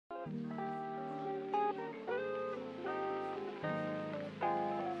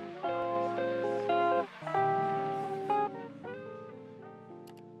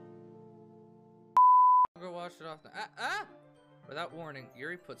off now. Ah! Ah! Without warning,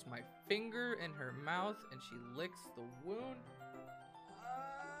 Yuri puts my finger in her mouth and she licks the wound.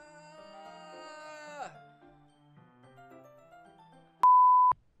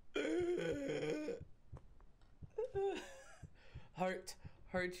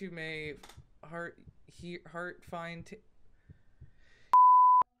 Heart you may, heart find.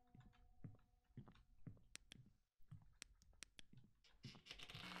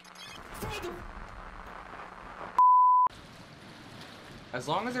 As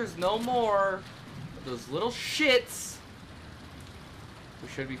long as there's no more of those little shits, we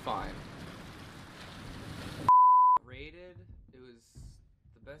should be fine. Rated, it was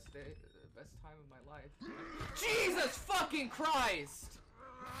the best day, the best time of my life. Jesus fucking Christ!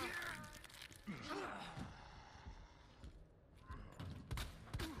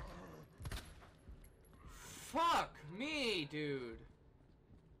 Fuck me, dude.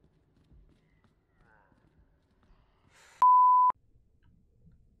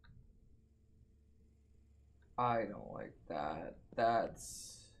 I don't like that.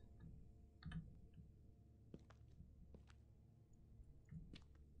 That's...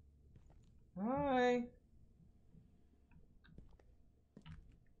 Hi.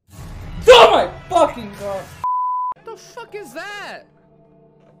 Oh my fucking god! What the fuck is that?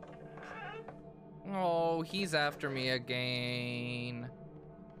 Oh, he's after me again.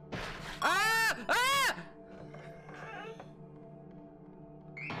 Ah! Ah!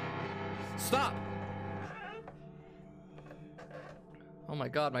 Stop! Oh my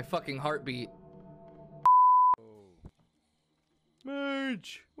god, my fucking heartbeat.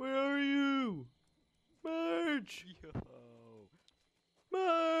 Marge, where are you? Marge! Yo.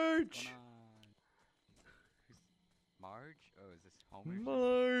 Marge! What's going on? Who's Marge? Oh, is this Homer?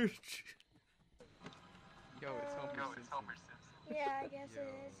 Marge! Yo, it's Homer Simpson. Yeah, I guess Yo. it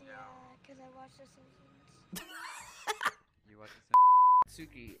is, yeah, because I watched The Simpsons. You watch the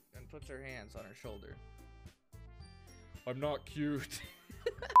Suki and puts her hands on her shoulder. I'm not cute.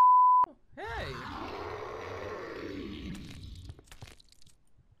 Hey!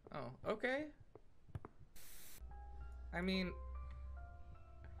 Oh, okay. I mean...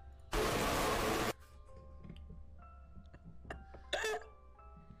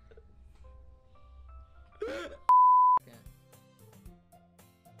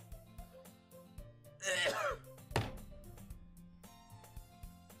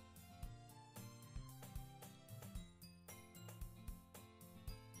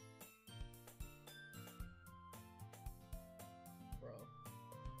 Bro.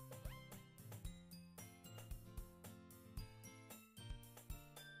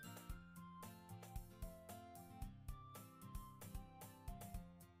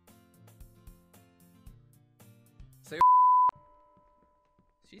 Say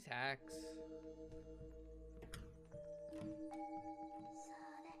she's hacks.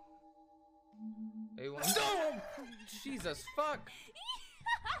 Hey, one. No! Jesus fuck!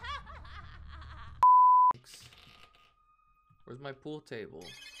 Where's my pool table?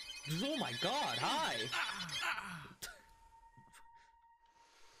 Oh my god, hi!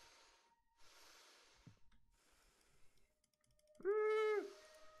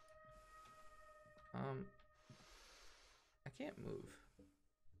 I can't move.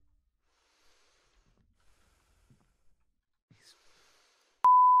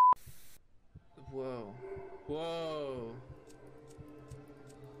 Whoa. Whoa.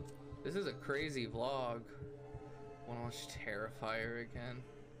 This is a crazy vlog. Wanna watch Terrifier again?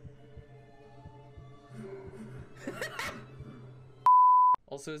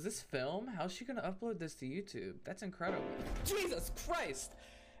 Also, is this film? How's she gonna upload this to YouTube? That's incredible. Jesus Christ!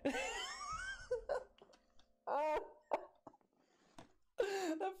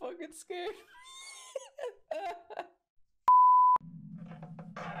 That fucking scared me.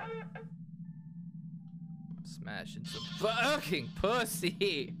 Smashing some fucking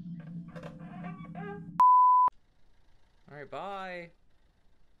pussy. Alright, bye.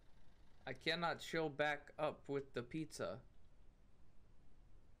 I cannot show back up with the pizza.